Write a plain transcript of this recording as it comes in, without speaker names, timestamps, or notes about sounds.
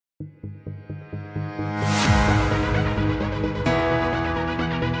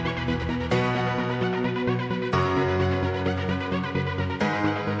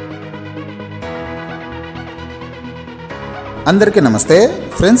అందరికీ నమస్తే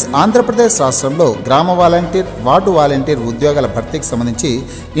ఫ్రెండ్స్. ఆంధ్రప్రదేశ్ రాష్ట్రంలో గ్రామ వాలంటీర్, వార్డు వాలంటీర్ ఉద్యోగాల భర్తీకి సంబంధించి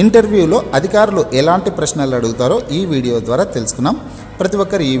ఇంటర్వ్యూలో అధికారులు ఎలాంటి ప్రశ్నలు అడుగుతారో ఈ వీడియో ద్వారా తెలుసుకున్నాం. ప్రతి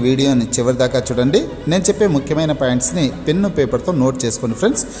ఒక్కరు ఈ వీడియోని చివరి దాకా చూడండి. నేను చెప్పే ముఖ్యమైన పాయింట్స్ని పెన్ను పేపర్తో నోట్ చేసుకోండి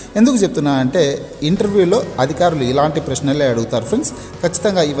ఫ్రెండ్స్. ఎందుకు చెప్తున్నా అంటే ఇంటర్వ్యూలో అధికారులు ఇలాంటి ప్రశ్నలే అడుగుతారు ఫ్రెండ్స్.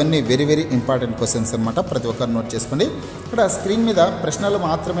 ఖచ్చితంగా ఇవన్నీ వెరీ వెరీ ఇంపార్టెంట్ క్వశ్చన్స్ అనమాట. ప్రతి ఒక్కరు నోట్ చేసుకోండి. ఇక్కడ స్క్రీన్ మీద ప్రశ్నలు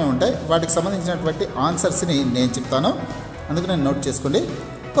మాత్రమే ఉంటాయి, వాటికి సంబంధించినటువంటి ఆన్సర్స్ని నేను చెప్తాను, అందుకు నేను నోట్ చేసుకోండి.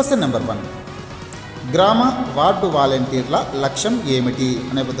 క్వశ్చన్ నెంబర్ 1, గ్రామ వార్డు వాలంటీర్ల లక్ష్యం ఏమిటి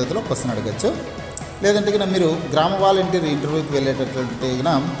అనే పద్ధతిలో క్వశ్చన్ అడగచ్చు. లేదంటే కనుక మీరు గ్రామ వాలంటీర్ ఇంటర్వ్యూకి వెళ్ళేటట్లయితే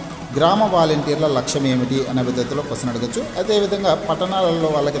కనుక గ్రామ వాలంటీర్ల లక్ష్యం ఏమిటి అనే పద్ధతిలో క్వశ్చన్ అడగచ్చు. అదేవిధంగా పట్టణాలలో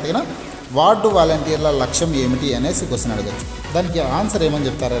వాళ్ళకి తగిన వార్డు వాలంటీర్ల లక్ష్యం ఏమిటి అనేసి క్వశ్చన్ అడగచ్చు. దానికి ఆన్సర్ ఏమని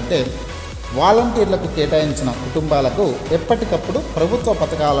చెప్తారంటే వాలంటీర్లకు కేటాయించిన కుటుంబాలకు ఎప్పటికప్పుడు ప్రభుత్వ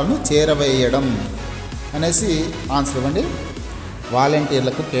పథకాలను చేరవేయడం అనేసి ఆన్సర్ ఇవ్వండి.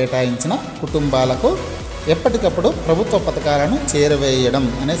 వాలంటీర్లకు కేటాయించిన కుటుంబాలకు ఎప్పటికప్పుడు ప్రభుత్వ పథకాలను చేరవేయడం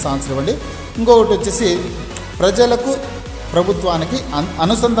అనేసి ఆన్సర్ ఇవ్వండి. ఇంకొకటి వచ్చేసి ప్రజలకు ప్రభుత్వానికి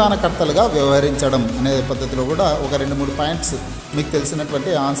అనుసంధానకర్తలుగా వ్యవహరించడం అనే పద్ధతిలో కూడా ఒక 2-3 పాయింట్స్ మీకు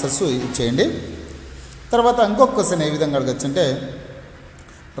తెలిసినటువంటి ఆన్సర్స్ ఇచ్చేయండి. తర్వాత ఇంకొక క్వశ్చన్ ఏ విధంగా అడగచ్చు అంటే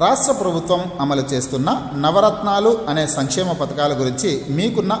రాష్ట్ర ప్రభుత్వం అమలు చేస్తున్న నవరత్నాలు అనే సంక్షేమ పథకాల గురించి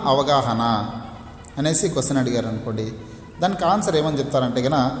మీకున్న అవగాహన అనేసి క్వశ్చన్ అడిగారు అనుకోండి. దానికి ఆన్సర్ ఏమని చెప్తారంటే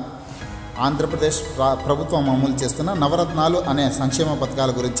కనుక ఆంధ్రప్రదేశ్ ప్రభుత్వం అమలు చేస్తున్న నవరత్నాలు అనే సంక్షేమ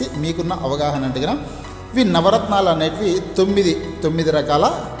పథకాల గురించి మీకున్న అవగాహన అంటే కనుక ఇవి నవరత్నాలు అనేటివి 9 రకాల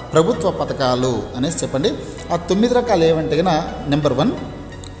ప్రభుత్వ పథకాలు అనేసి చెప్పండి. ఆ 9 రకాలు ఏమంటే కనుక number 1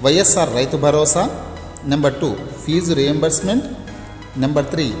 YSR Rythu Bharosa, number 2 fee reimbursement, number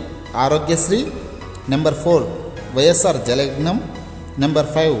 3 Aarogyasri, number 4 YSR జలయజ్ఞం, నెంబర్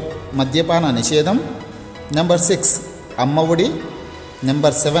 5 మద్యపాన నిషేధం, నెంబర్ 6 అమ్మఒడి,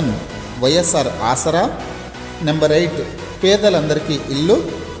 నెంబర్ 7 వైఎస్ఆర్ ఆసరా, నెంబర్ 8 పేదలందరికీ ఇల్లు,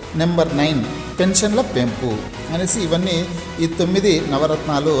 నెంబర్ 9 పెన్షన్ల పెంపు అనేసి ఇవన్నీ ఈ 9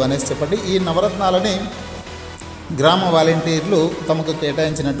 నవరత్నాలు అనేసి చెప్పండి. ఈ నవరత్నాలని గ్రామ వాలంటీర్లు తమకు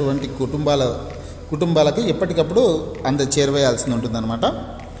కేటాయించినటువంటి కుటుంబాలకి ఎప్పటికప్పుడు చేరవేయాల్సి ఉంటుందన్నమాట.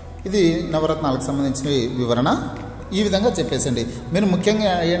 ఇది నవరత్నాలకు సంబంధించిన వివరణ. ఈ విధంగా చెప్పేసండి. మీరు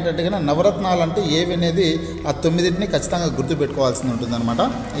ముఖ్యంగా ఏంటంటే కనుక నవరత్నాలు అంటే ఏవి అనేది ఆ 9టిని ఖచ్చితంగా గుర్తుపెట్టుకోవాల్సి ఉంటుందన్నమాట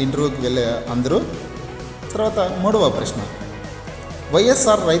ఇంటర్వ్యూకి వెళ్ళే అందరూ. తర్వాత 3వ ప్రశ్న,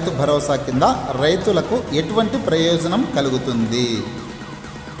 వైఎస్ఆర్ రైతు భరోసా కింద రైతులకు ఎటువంటి ప్రయోజనం కలుగుతుంది?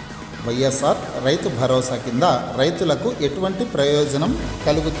 వైఎస్ఆర్ రైతు భరోసా కింద రైతులకు ఎటువంటి ప్రయోజనం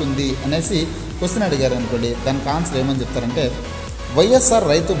కలుగుతుంది అనేసి క్వశ్చన్ అడిగారు అనుకోండి. దానికి ఆన్సర్ ఏమని చెప్తారంటే వైఎస్ఆర్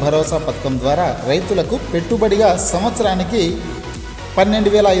రైతు భరోసా పథకం ద్వారా రైతులకు పెట్టుబడిగా సంవత్సరానికి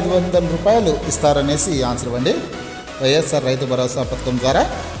 12,500 రూపాయలు ఇస్తారనేసి ఆన్సర్ ఇవ్వండి. వైఎస్ఆర్ రైతు భరోసా పథకం ద్వారా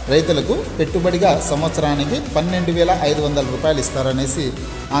రైతులకు పెట్టుబడిగా సంవత్సరానికి 12,500 రూపాయలు ఇస్తారనేసి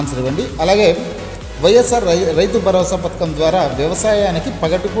ఆన్సర్ ఇవ్వండి. అలాగే వైఎస్ఆర్ రైతు భరోసా పథకం ద్వారా వ్యవసాయానికి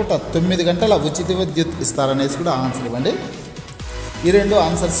పగటిపూట 9 గంటల ఉచిత విద్యుత్ ఇస్తారనేసి కూడా ఆన్సర్ ఇవ్వండి. ఈ 2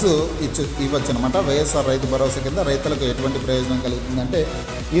 ఆన్సర్స్ ఇవ్వచ్చు అనమాట. వైఎస్ఆర్ రైతు భరోసా కింద రైతులకు ఎటువంటి ప్రయోజనం కలుగుతుందంటే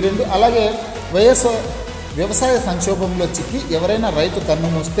ఈ 2. అలాగే వ్యవసాయ సంక్షోభంలో చిక్కి ఎవరైనా రైతు కన్ను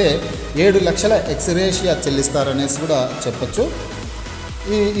మూస్తే 7 లక్షల ఎక్స్గ్రేషియా చెల్లిస్తారనేసి కూడా చెప్పచ్చు.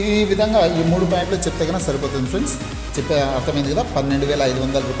 ఈ విధంగా ఈ 3 పాయింట్లు చెప్తే కన్నా సరిపోతుంది ఫ్రెండ్స్. చెప్పే అర్థమైంది కదా.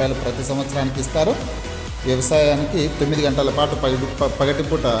 12,500 రూపాయలు ప్రతి సంవత్సరానికి ఇస్తారు. వ్యవసాయానికి 9 గంటల పాటు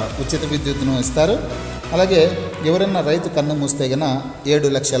పగటిపూట ఉచిత విద్యుత్తును ఇస్తారు. అలాగే ఎవరైనా రైతు కన్ను మూస్తే కన్నా 7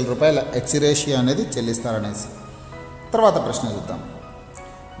 లక్షల రూపాయల ఎక్స్గ్రేషియా అనేది చెల్లిస్తారనేసి. తర్వాత ప్రశ్న చూద్దాం.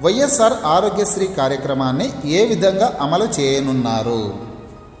 వైఎస్ఆర్ ఆరోగ్యశ్రీ కార్యక్రమాన్ని ఏ విధంగా అమలు చేయనున్నారు?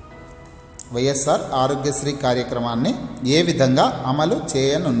 వైఎస్ఆర్ ఆరోగ్యశ్రీ కార్యక్రమాన్ని ఏ విధంగా అమలు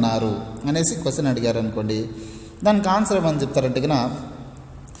చేయనున్నారు అనేసి క్వశ్చన్ అడిగారు అనుకోండి. దానికి ఆన్సర్ ఏమని చెప్తారంటే కనుక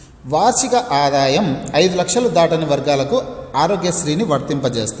వార్షిక ఆదాయం 5 లక్షలు దాటని వర్గాలకు ఆరోగ్యశ్రీని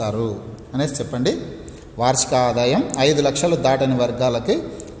వర్తింపజేస్తారు అనేసి చెప్పండి. వార్షిక ఆదాయం 5 లక్షలు దాటని వర్గాలకి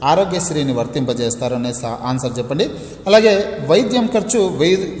ఆరోగ్యశ్రీని వర్తింపజేస్తారు అనేసి ఆన్సర్ చెప్పండి. అలాగే వైద్యం ఖర్చు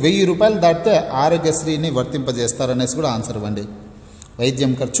 1000 రూపాయలు దాటితే ఆరోగ్యశ్రీని వర్తింపజేస్తారు అనేసి కూడా ఆన్సర్ ఇవ్వండి.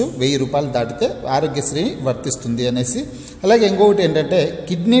 వైద్యం ఖర్చు 1000 రూపాయలు దాటితే ఆరోగ్యశ్రీ వర్తిస్తుంది అనేసి. అలాగే ఇంకొకటి ఏంటంటే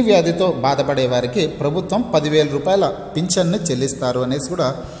కిడ్నీ వ్యాధితో బాధపడే వారికి ప్రభుత్వం 10,000 రూపాయల పింఛన్ని చెల్లిస్తారు అనేసి కూడా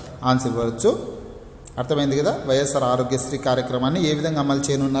ఆన్సర్ ఇవ్వచ్చు. అర్థమైంది కదా. వైఎస్ఆర్ ఆరోగ్యశ్రీ కార్యక్రమాన్ని ఏ విధంగా అమలు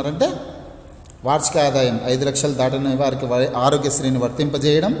చేయనున్నారంటే వార్షిక ఆదాయం 5 లక్షలు దాటిన వారికి ఆరోగ్యశ్రీని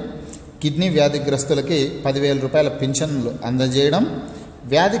వర్తింపజేయడం, కిడ్నీ వ్యాధిగ్రస్తులకి 10,000 రూపాయల పింఛన్లు అందజేయడం,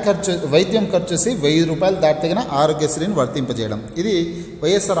 వైద్యం ఖర్చు 1000 రూపాయలు దాటిన ఆరోగ్యశ్రీని వర్తింపజేయడం. ఇది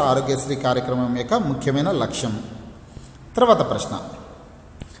వైఎస్ఆర్ ఆరోగ్యశ్రీ కార్యక్రమం యొక్క ముఖ్యమైన లక్ష్యం. తర్వాత ప్రశ్న,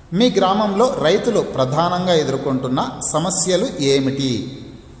 మీ గ్రామంలో రైతులు ప్రధానంగా ఎదుర్కొంటున్న సమస్యలు ఏమిటి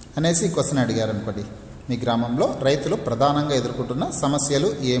అనేసి క్వశ్చన్ అడిగారు అనుకోండి. మీ గ్రామంలో రైతులు ప్రధానంగా ఎదుర్కొంటున్న సమస్యలు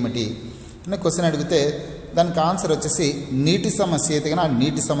ఏమిటి అని క్వశ్చన్ అడిగితే దానికి ఆన్సర్ వచ్చేసి నీటి సమస్య అయితే కన్నా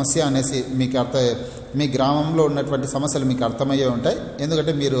నీటి సమస్య అనేసి మీకు మీ గ్రామంలో ఉన్నటువంటి సమస్యలు మీకు అర్థమయ్యే ఉంటాయి.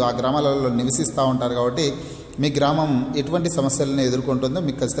 ఎందుకంటే మీరు ఆ గ్రామాలలో నివసిస్తూ ఉంటారు కాబట్టి మీ గ్రామం ఎటువంటి సమస్యలను ఎదుర్కొంటుందో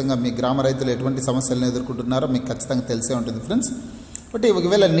మీకు ఖచ్చితంగా, మీ గ్రామ రైతులు ఎటువంటి సమస్యలను ఎదుర్కొంటున్నారో మీకు ఖచ్చితంగా తెలిసే ఉంటుంది ఫ్రెండ్స్. బట్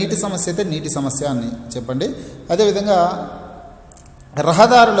ఒకవేళ నీటి సమస్య అయితే నీటి సమస్య అని చెప్పండి. అదేవిధంగా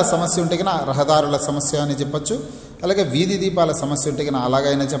రహదారుల సమస్య ఉంటే కన్నా రహదారుల సమస్య అని చెప్పచ్చు. అలాగే వీధి దీపాల సమస్య ఉంటే కన్నా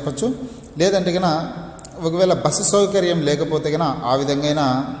అలాగైనా చెప్పచ్చు. లేదంటే కన్నా ఒకవేళ బస్సు సౌకర్యం లేకపోతే కన్నా ఆ విధంగా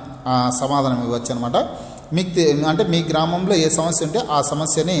సమాధానం ఇవ్వచ్చు అనమాట. మీకు అంటే మీ గ్రామంలో ఏ సమస్య ఉంటే ఆ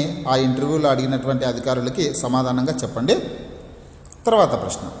సమస్యని ఆ ఇంటర్వ్యూలో అడిగినటువంటి అధికారులకి సమాధానంగా చెప్పండి. తర్వాత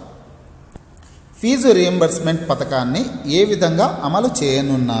ప్రశ్న, ఫీజు రియంబర్స్మెంట్ పథకాన్ని ఏ విధంగా అమలు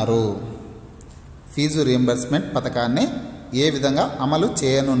చేయనున్నారు? ఫీజు రియంబర్స్మెంట్ పథకాన్ని ఏ విధంగా అమలు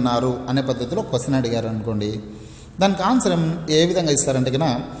చేయనున్నారు అనే పద్ధతిలో క్వశ్చన్ అడిగారు అనుకోండి. దానికి ఆన్సర్ ఏ విధంగా ఇస్తారంటే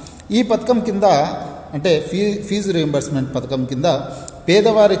కన్నా ఈ పథకం కింద అంటే ఫీజు రియంబర్స్మెంట్ పథకం కింద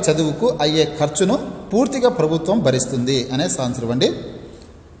పేదవారి చదువుకు అయ్యే ఖర్చును పూర్తిగా ప్రభుత్వం భరిస్తుంది అనే ఆన్సర్ ఇవ్వండి.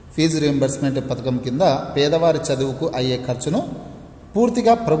 ఫీజు రియంబర్స్మెంట్ పథకం కింద పేదవారి చదువుకు అయ్యే ఖర్చును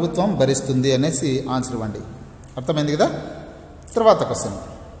పూర్తిగా ప్రభుత్వం భరిస్తుంది అనేసి ఆన్సర్ ఇవ్వండి. అర్థమైంది కదా. తర్వాత క్వశ్చన్,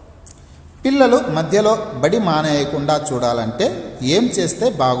 పిల్లలు మధ్యలో బడి మానేయకుండా చూడాలంటే ఏం చేస్తే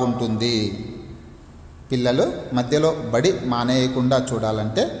బాగుంటుంది? పిల్లలు మధ్యలో బడి మానేయకుండా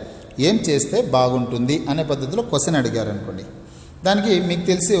చూడాలంటే ఏం చేస్తే బాగుంటుంది అనే పద్ధతిలో క్వశ్చన్ అడిగారు అనుకోండి. దానికి మీకు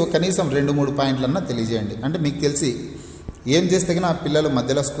తెలిసి కనీసం 2-3 పాయింట్లన్నా తెలియజేయండి. అంటే మీకు తెలిసి ఏం చేస్తే కన్నా పిల్లలు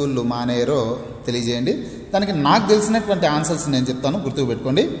మధ్యలో స్కూళ్ళు మానేయరో తెలియజేయండి. దానికి నాకు తెలిసినటువంటి ఆన్సర్స్ నేను చెప్తాను,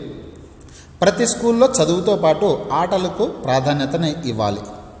 గుర్తుపెట్టుకోండి. ప్రతి స్కూల్లో చదువుతో పాటు ఆటలకు ప్రాధాన్యతని ఇవ్వాలి.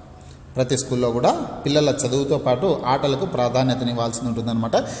 ప్రతి స్కూల్లో కూడా పిల్లల చదువుతో పాటు ఆటలకు ప్రాధాన్యతని ఇవ్వాల్సి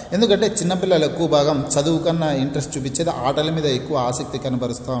ఉంటుందన్నమాట. ఎందుకంటే చిన్నపిల్లలు ఎక్కువ భాగం చదువు కన్నా ఇంట్రెస్ట్ చూపించేది ఆటల మీద ఎక్కువ ఆసక్తి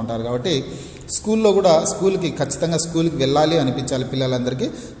కనబరుస్తూ ఉంటారు. కాబట్టి స్కూల్లో కూడా ఖచ్చితంగా స్కూల్కి వెళ్ళాలి అనిపించాలి పిల్లలందరికీ.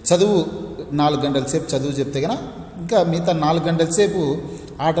 చదువు 4 గంటల సేపు చదువు చెప్తే కన్నా ఇంకా మిగతా 4 గంటల సేపు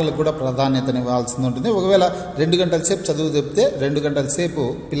ఆటలకు కూడా ప్రాధాన్యతని ఇవ్వాల్సి ఉంటుంది. ఒకవేళ 2 గంటల సేపు చదువు చెప్తే 2 గంటల సేపు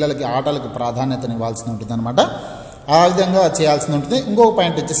పిల్లలకి ఆటలకు ప్రాధాన్యతని ఇవ్వాల్సి ఉంటుంది అనమాట. ఆ విధంగా చేయాల్సి ఉంటుంది. ఇంకొక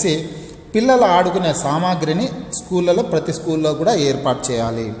పాయింట్ వచ్చేసి పిల్లలు ఆడుకునే సామాగ్రిని స్కూళ్ళలో ప్రతి స్కూల్లో కూడా ఏర్పాటు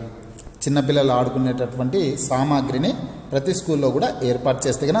చేయాలి. చిన్నపిల్లలు ఆడుకునేటటువంటి సామాగ్రిని ప్రతి స్కూల్లో కూడా ఏర్పాటు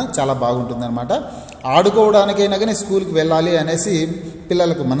చేస్తే కన్నా చాలా బాగుంటుంది అనమాట. ఆడుకోవడానికైనా కానీ స్కూల్కి వెళ్ళాలి అనేసి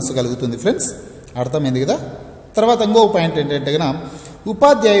పిల్లలకు మనసు కలుగుతుంది ఫ్రెండ్స్. అర్థమైంది కదా. తర్వాత ఇంకొక పాయింట్ ఏంటంటే కన్నా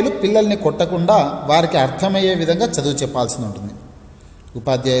ఉపాధ్యాయులు పిల్లల్ని కొట్టకుండా వారికి అర్థమయ్యే విధంగా చదువు చెప్పాల్సి ఉంటుంది.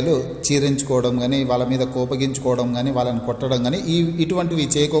 ఉపాధ్యాయులు చీరించుకోవడం కానీ, వాళ్ళ మీద కోపగించుకోవడం కానీ, వాళ్ళని కొట్టడం కానీ ఇటువంటివి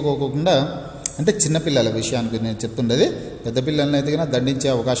చేయకోకుండా, అంటే చిన్నపిల్లల విషయానికి నేను చెప్తుండేది. పెద్ద పిల్లల్ని అయితే కన్నా దండించే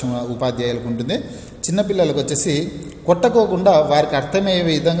అవకాశం ఉపాధ్యాయులకు ఉంటుంది. చిన్నపిల్లలకు వచ్చేసి కొట్టకోకుండా వారికి అర్థమయ్యే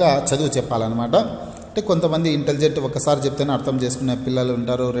విధంగా చదువు చెప్పాలన్నమాట. అంటే కొంతమంది ఇంటెలిజెంట్ ఒక్కసారి చెప్తేనే అర్థం చేసుకునే పిల్లలు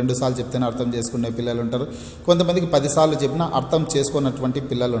ఉంటారు, 2 సార్లు చెప్తేనే అర్థం చేసుకునే పిల్లలు ఉంటారు, కొంతమందికి 10 సార్లు చెప్పినా అర్థం చేసుకున్నటువంటి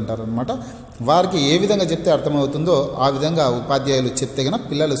పిల్లలు ఉంటారు అనమాట. వారికి ఏ విధంగా చెప్తే అర్థమవుతుందో ఆ విధంగా ఉపాధ్యాయులు చెప్తే కనుక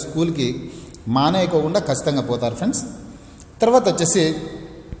పిల్లలు స్కూల్కి మానేయకోకుండా ఖచ్చితంగా పోతారు ఫ్రెండ్స్. తర్వాత వచ్చేసి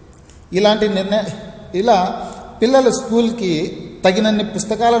ఇలా పిల్లలు స్కూల్కి తగినన్ని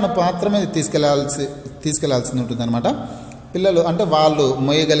పుస్తకాలను మాత్రమే తీసుకెళ్లాల్సి ఉంటుంది అనమాట. పిల్లలు అంటే వాళ్ళు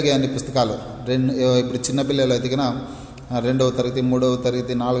మోయగలిగే అన్ని పుస్తకాలు ఇప్పుడు చిన్నపిల్లలు అయితే కన్నా 2వ తరగతి 3వ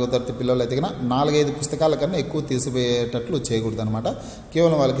తరగతి 4వ తరగతి పిల్లలు అయితే కన్నా 4-5 పుస్తకాల కన్నా ఎక్కువ తీసిపోయేటట్లు చేయకూడదు అనమాట.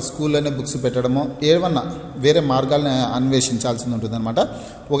 కేవలం వాళ్ళకి స్కూల్లోనే బుక్స్ పెట్టడమో ఏమన్నా వేరే మార్గాలను అన్వేషించాల్సి ఉంటుంది అనమాట.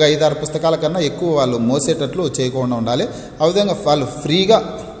 ఒక 5-6 పుస్తకాల కన్నా ఎక్కువ వాళ్ళు మోసేటట్లు చేయకుండా ఉండాలి. ఆ విధంగా వాళ్ళు ఫ్రీగా,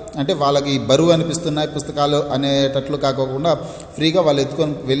 అంటే వాళ్ళకి బరువు అనిపిస్తున్నాయి పుస్తకాలు అనేటట్లు కాకుండా ఫ్రీగా వాళ్ళు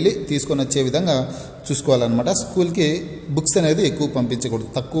వెళ్ళి తీసుకొని వచ్చే విధంగా చూసుకోవాలన్నమాట. స్కూల్కి బుక్స్ అనేది ఎక్కువ పంపించకూడదు,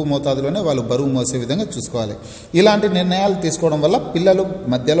 తక్కువ మోతాదులోనే వాళ్ళు బరువు మోసే విధంగా చూసుకోవాలి. ఇలాంటి నిర్ణయాలు తీసుకోవడం వల్ల పిల్లలు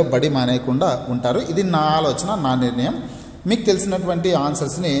మధ్యలో బడి మానేయకుండా ఉంటారు. ఇది నా ఆలోచన, నా నిర్ణయం. మీకు తెలిసినటువంటి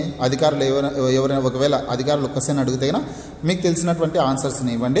ఆన్సర్స్ని అధికారులు ఎవరైనా ఒకవేళ అధికారులు క్వశ్చన్ అడిగితే కన్నా మీకు తెలిసినటువంటి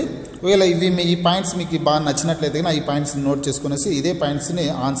ఆన్సర్స్ని ఇవ్వండి. ఒకవేళ ఈ పాయింట్స్ మీకు బాగా నచ్చినట్లయితే కన్నా ఈ పాయింట్స్ని నోట్ చేసుకునేసి ఇదే పాయింట్స్ని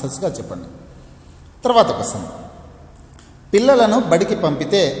ఆన్సర్స్గా చెప్పండి. తర్వాత క్వశ్చన్, పిల్లలను బడికి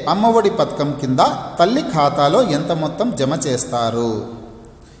పంపితే అమ్మఒడి పథకం కింద తల్లి ఖాతాలో ఎంత మొత్తం జమ చేస్తారు?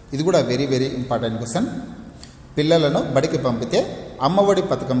 ఇది కూడా వెరీ వెరీ ఇంపార్టెంట్ క్వశ్చన్. పిల్లలను బడికి పంపితే అమ్మఒడి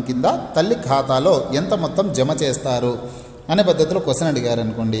పథకం కింద తల్లి ఖాతాలో ఎంత మొత్తం జమ చేస్తారు అనే పద్ధతిలో క్వశ్చన్ అడిగారు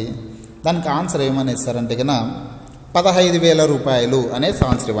అనుకోండి. దానికి ఆన్సర్ ఏమని ఇస్తారంటే కన్నా 15,000 రూపాయలు అనే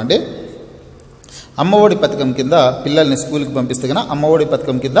ఆన్సర్ ఇవ్వండి. అమ్మఒడి పథకం కింద పిల్లల్ని స్కూల్కి పంపిస్తే కనుక అమ్మఒడి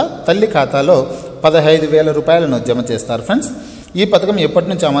పథకం కింద తల్లి ఖాతాలో 15,000 రూపాయలను జమ చేస్తారు ఫ్రెండ్స్. ఈ పథకం ఎప్పటి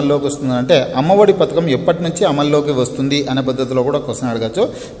నుంచి అమల్లోకి వస్తుందంటే అమ్మఒడి పథకం ఎప్పటి నుంచి అమల్లోకి వస్తుంది అనే పద్ధతిలో కూడా క్వశ్చన్ అడగచ్చు.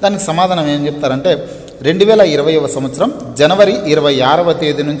 దానికి సమాధానం ఏం చెప్తారంటే 2020వ సంవత్సరం జనవరి 26వ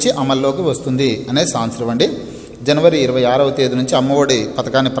తేదీ నుంచి అమల్లోకి వస్తుంది అనేసి ఆన్సర్ ఇవ్వండి. జనవరి 26వ తేదీ నుంచి అమ్మఒడి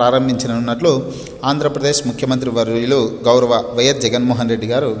పథకాన్ని ప్రారంభించనున్నట్లు ఆంధ్రప్రదేశ్ ముఖ్యమంత్రి వర్యులు గౌరవ వైఎస్ జగన్మోహన్ రెడ్డి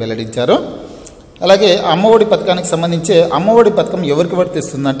గారు వెల్లడించారు. అలాగే అమ్మఒడి పథకానికి సంబంధించి అమ్మఒడి పథకం ఎవరికి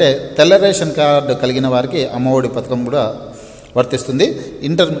వర్తిస్తుందంటే తెల్ల రేషన్ కార్డు కలిగిన వారికి అమ్మఒడి పథకం కూడా వర్తిస్తుంది.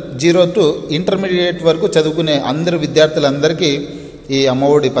 0 to ఇంటర్మీడియట్ వరకు చదువుకునే అందరు విద్యార్థులందరికీ ఈ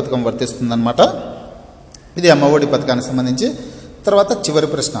అమ్మఒడి పథకం వర్తిస్తుందన్నమాట. ఇది అమ్మఒడి పథకానికి సంబంధించి. తర్వాత చివరి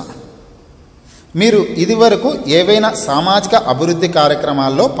ప్రశ్న, మీరు ఇదివరకు ఏవైనా సామాజిక అభివృద్ధి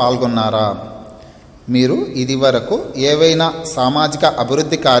కార్యక్రమాల్లో పాల్గొన్నారా? మీరు ఇదివరకు ఏవైనా సామాజిక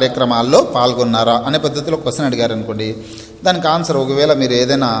అభివృద్ధి కార్యక్రమాల్లో పాల్గొన్నారా అనే పద్ధతిలో క్వశ్చన్ అడిగారు అనుకోండి. దానికి ఆన్సర్ ఒకవేళ మీరు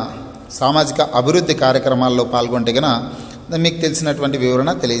ఏదైనా సామాజిక అభివృద్ధి కార్యక్రమాల్లో పాల్గొంటే కనుక మీకు తెలిసినటువంటి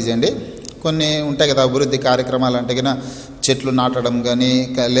వివరణ తెలియజేయండి. కొన్ని ఉంటాయి కదా అభివృద్ధి కార్యక్రమాలు అంటే కనుక చెట్లు నాటడం కానీ,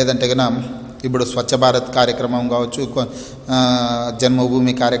 లేదంటే కనుక ఇప్పుడు స్వచ్ఛ భారత్ కార్యక్రమం కావచ్చు,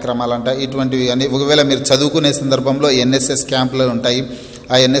 జన్మభూమి కార్యక్రమాలు అంట, ఇటువంటివి కానీ ఒకవేళ మీరు చదువుకునే సందర్భంలో ఎన్ఎస్ఎస్ క్యాంపులు ఉంటాయి.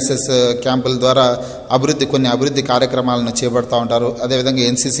 ఆ ఎన్ఎస్ఎస్ క్యాంపుల ద్వారా కొన్ని అభివృద్ధి కార్యక్రమాలను చేపడుతూ ఉంటారు. అదేవిధంగా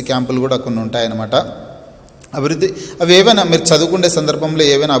ఎన్సీసీ క్యాంపులు కూడా కొన్ని ఉంటాయన్నమాట. అవి ఏవైనా మీరు చదువుకునే సందర్భంలో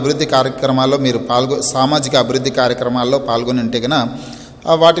ఏవైనా అభివృద్ధి కార్యక్రమాల్లో మీరు సామాజిక అభివృద్ధి కార్యక్రమాల్లో పాల్గొని ఉంటే కనుక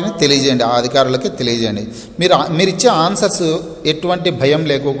వాటిని తెలియజేయండి, ఆ అధికారులకి తెలియజేయండి. మీరు ఇచ్చే ఆన్సర్స్ ఎటువంటి భయం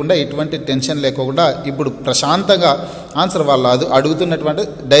లేకోకుండా, ఎటువంటి టెన్షన్ లేకోకుండా ఇప్పుడు ప్రశాంతంగా ఆన్సర్ వాళ్ళు అడుగుతున్నటువంటి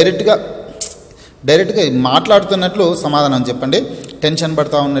డైరెక్ట్గా మాట్లాడుతున్నట్లు సమాధానం చెప్పండి. టెన్షన్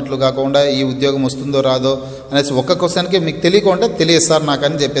పడతా ఉన్నట్లు కాకుండా ఈ ఉద్యోగం వస్తుందో రాదో అనేసి ఒక్క క్వశ్చన్కి మీకు తెలియకుండా తెలియదు సార్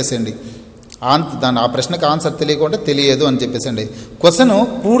నాకని చెప్పేసండి. ఆ ప్రశ్నకు ఆన్సర్ తెలియకుండా తెలియదు అని చెప్పేసండి. క్వశ్చన్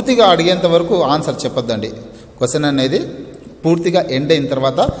పూర్తిగా అడిగేంత వరకు ఆన్సర్ చెప్పొద్దండి. క్వశ్చన్ అనేది పూర్తిగా ఎండ్ అయిన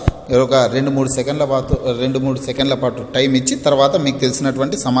తర్వాత ఒక 2-3 సెకండ్ల పాటు టైం ఇచ్చి తర్వాత మీకు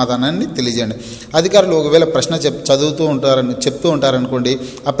తెలిసినటువంటి సమాధానాన్ని తెలియజేయండి. అధికారులు ఒకవేళ ప్రశ్న చెప్తూ ఉంటారనుకోండి,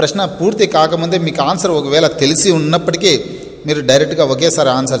 ఆ ప్రశ్న పూర్తి కాకముందే మీకు ఆన్సర్ ఒకవేళ తెలిసి ఉన్నప్పటికీ మీరు డైరెక్ట్గా ఒకేసారి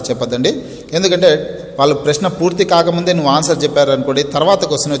ఆన్సర్ చెప్పొద్దండి. ఎందుకంటే వాళ్ళు ప్రశ్న పూర్తి కాకముందే నువ్వు ఆన్సర్ చెప్పారనుకోండి, తర్వాత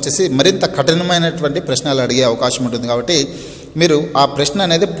క్వశ్చన్ వచ్చేసి మరింత కఠినమైనటువంటి ప్రశ్నలు అడిగే అవకాశం ఉంటుంది. కాబట్టి మీరు ఆ ప్రశ్న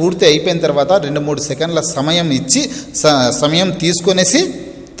అనేది పూర్తి అయిపోయిన తర్వాత 2-3 సెకండ్ల సమయం తీసుకొనేసి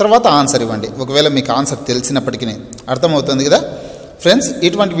తర్వాత ఆన్సర్ ఇవ్వండి, ఒకవేళ మీకు ఆన్సర్ తెలిసినప్పటికీ. అర్థమవుతుంది కదా ఫ్రెండ్స్?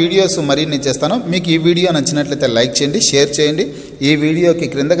 ఇటువంటి వీడియోస్ మరిన్ని చేస్తాను. మీకు ఈ వీడియో నచ్చినట్లయితే లైక్ చేయండి, షేర్ చేయండి. ఈ వీడియోకి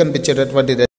క్రింద కనిపించేటటువంటి